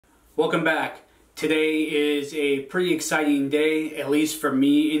Welcome back. Today is a pretty exciting day, at least for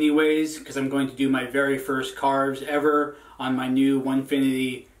me anyways, because I'm going to do my very first carves ever on my new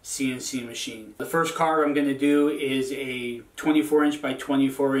Onefinity CNC machine. The first carve I'm going to do is a 24 inch by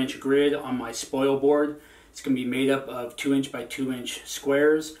 24 inch grid on my spoil board. It's going to be made up of 2 inch by 2 inch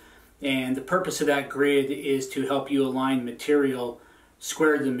squares, and the purpose of that grid is to help you align material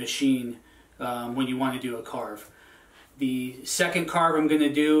square to the machine when you want to do a carve. The second carve I'm going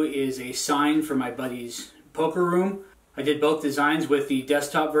to do is a sign for my buddy's poker room. I did both designs with the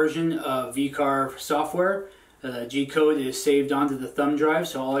desktop version of Vcarve software. The G-code is saved onto the thumb drive,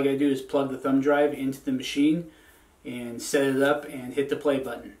 so all I got to do is plug the thumb drive into the machine and set it up and hit the play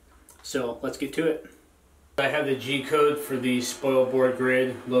button. So let's get to it. I have the G-code for the spoil board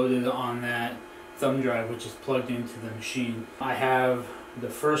grid loaded on that thumb drive, which is plugged into the machine. I have the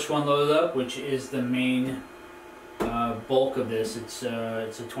first one loaded up, which is the main bulk of this. It's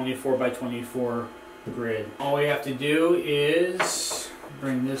a 24 by 24 grid. All we have to do is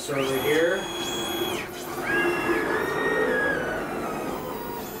bring this over here.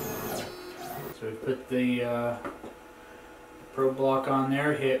 So we put the probe block on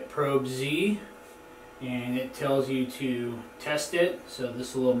there, hit probe Z, and it tells you to test it. So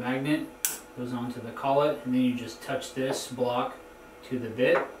this little magnet goes onto the collet, and then you just touch this block to the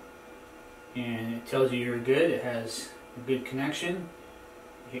bit, and it tells you you're good. It has a good connection.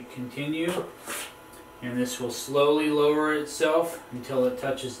 Hit continue, and this will slowly lower itself until it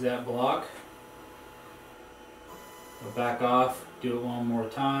touches that block. Go back off, do it one more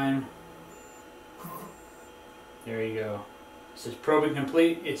time. There you go. It says probing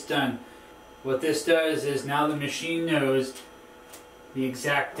complete, it's done. What this does is now the machine knows the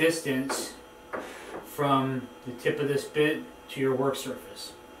exact distance from the tip of this bit to your work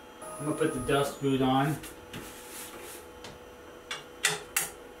surface. I'm going to put the dust boot on.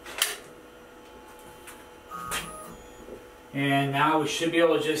 And now we should be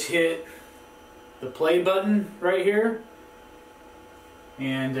able to just hit the play button right here,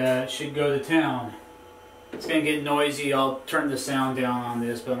 and it should go to town. It's going to get noisy. I'll turn the sound down on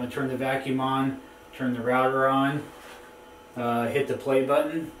this, but I'm going to turn the vacuum on, turn the router on, hit the play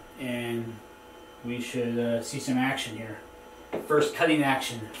button, and we should see some action here. First cutting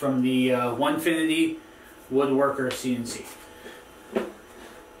action from the Onefinity Woodworker CNC.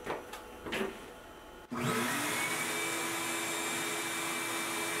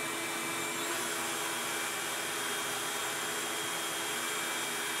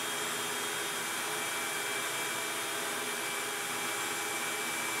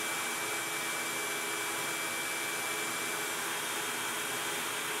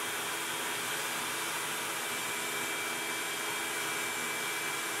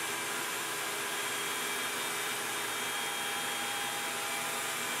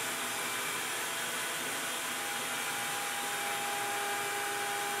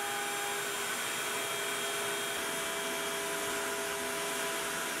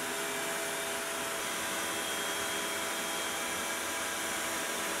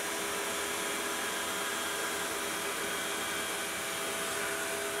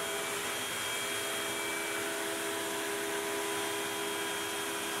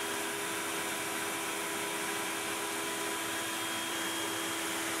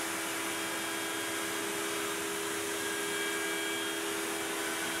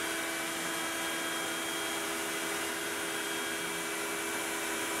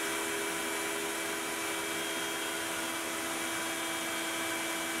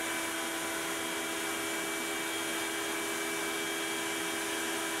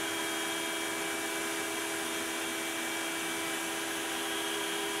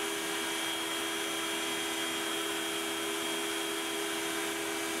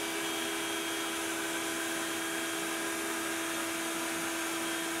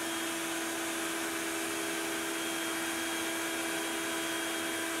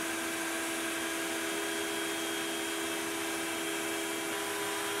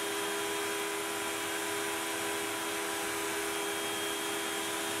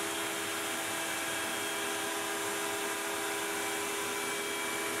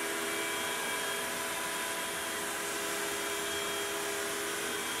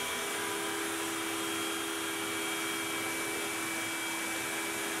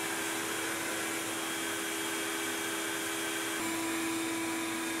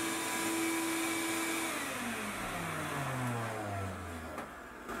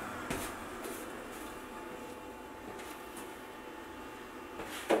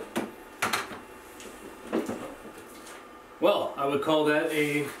 Well, I would call that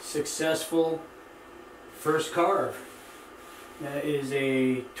a successful first carve. That is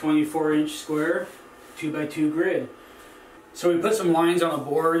a 24-inch square 2x2 grid. So we put some lines on the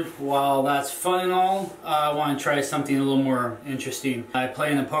board. While that's fun and all, I want to try something a little more interesting. I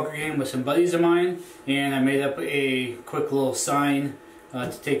play in a poker game with some buddies of mine, and I made up a quick little sign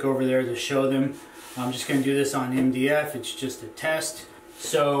to take over there to show them. I'm just going to do this on MDF. It's just a test.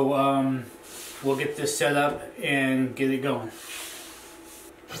 So we'll get this set up and get it going.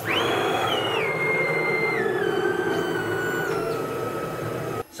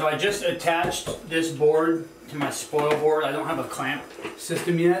 So I just attached this board to my spoil board. I don't have a clamp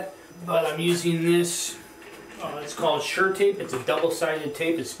system yet, but I'm using this. It's called Sure Tape. It's a double-sided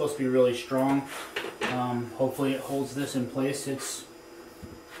tape. It's supposed to be really strong. Hopefully it holds this in place. It's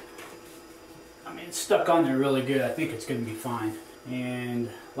stuck on there really good. I think it's going to be fine. And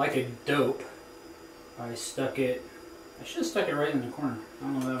like a dope, I stuck it. I should have stuck it right in the corner. I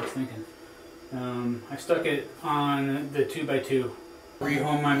don't know what I was thinking. I stuck it on the 2x2.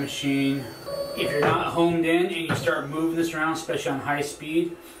 Rehome my machine. If you're not homed in and you start moving this around, especially on high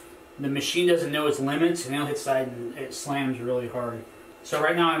speed, the machine doesn't know its limits and it'll hit side and it slams really hard. So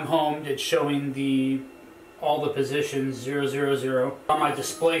right now I'm homed. It's showing all the positions 0, 0, 0. On my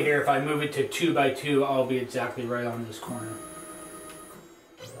display here, if I move it to 2x2, I'll be exactly right on this corner.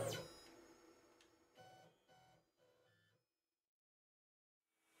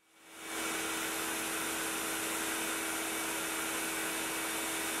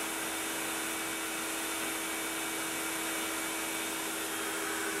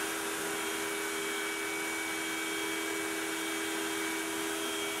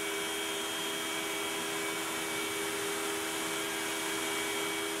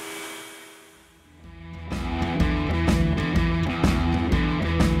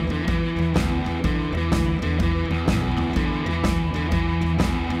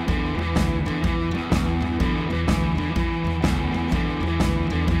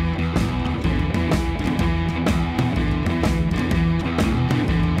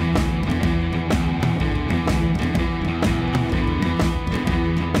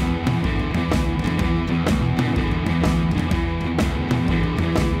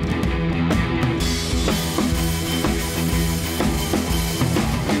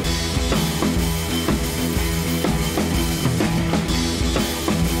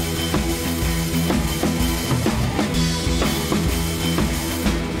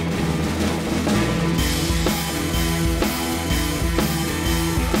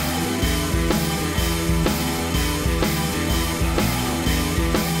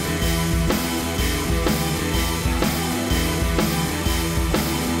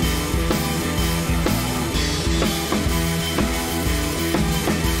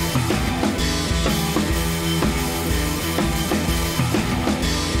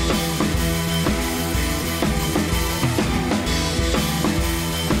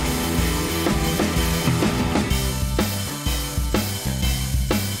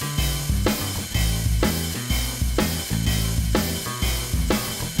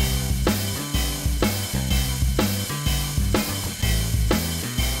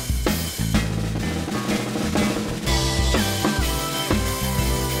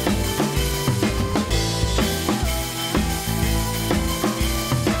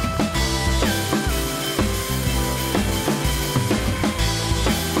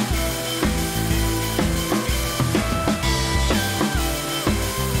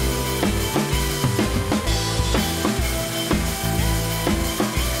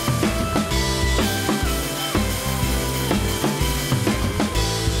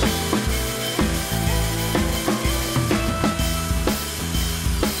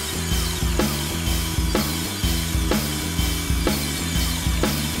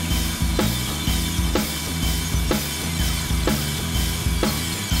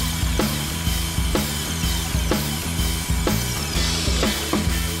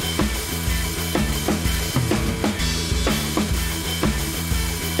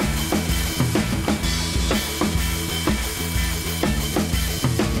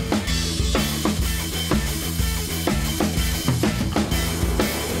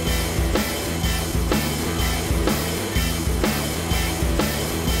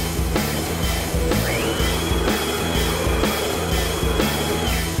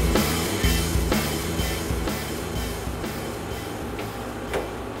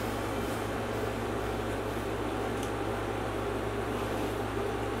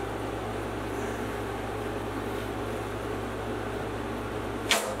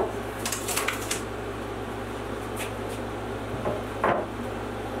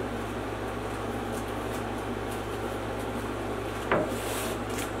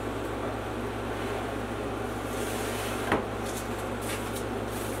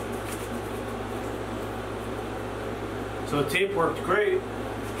 So the tape worked great.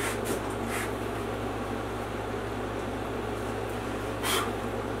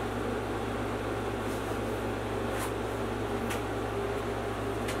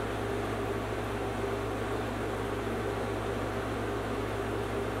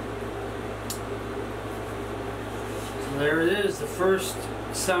 There it is, the first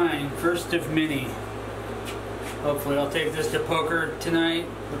sign, first of many. Hopefully I'll take this to poker tonight,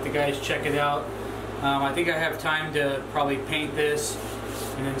 let the guys check it out. I think I have time to probably paint this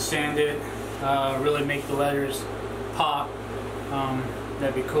and then sand it, really make the letters pop.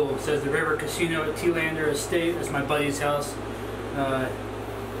 That'd be cool. It says the River Casino at T-Lander Estate. That's my buddy's house. And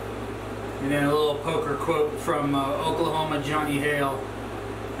then a little poker quote from Oklahoma Johnny Hale.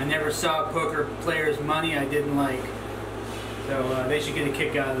 I never saw a poker player's money I didn't like. So they should get a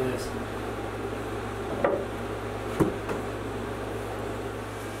kick out of this.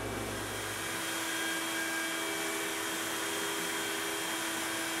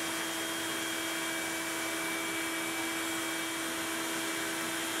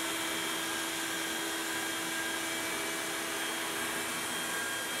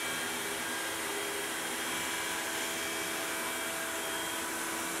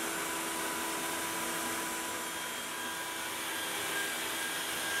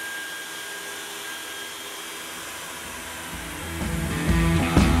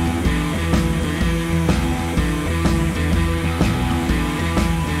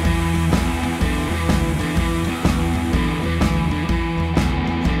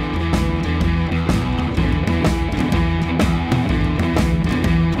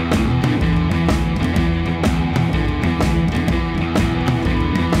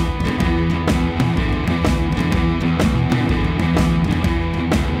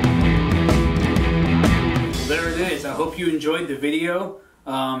 I hope you enjoyed the video.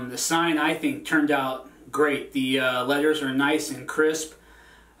 The sign, I think, turned out great. The letters are nice and crisp.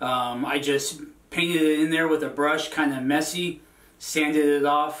 I just painted it in there with a brush, kind of messy, sanded it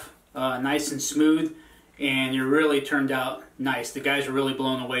off nice and smooth, and it really turned out nice. The guys were really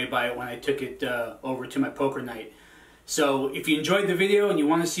blown away by it when I took it over to my poker night. So if you enjoyed the video and you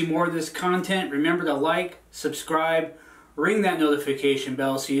want to see more of this content, remember to like, subscribe, ring that notification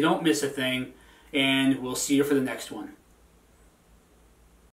bell so you don't miss a thing, and we'll see you for the next one.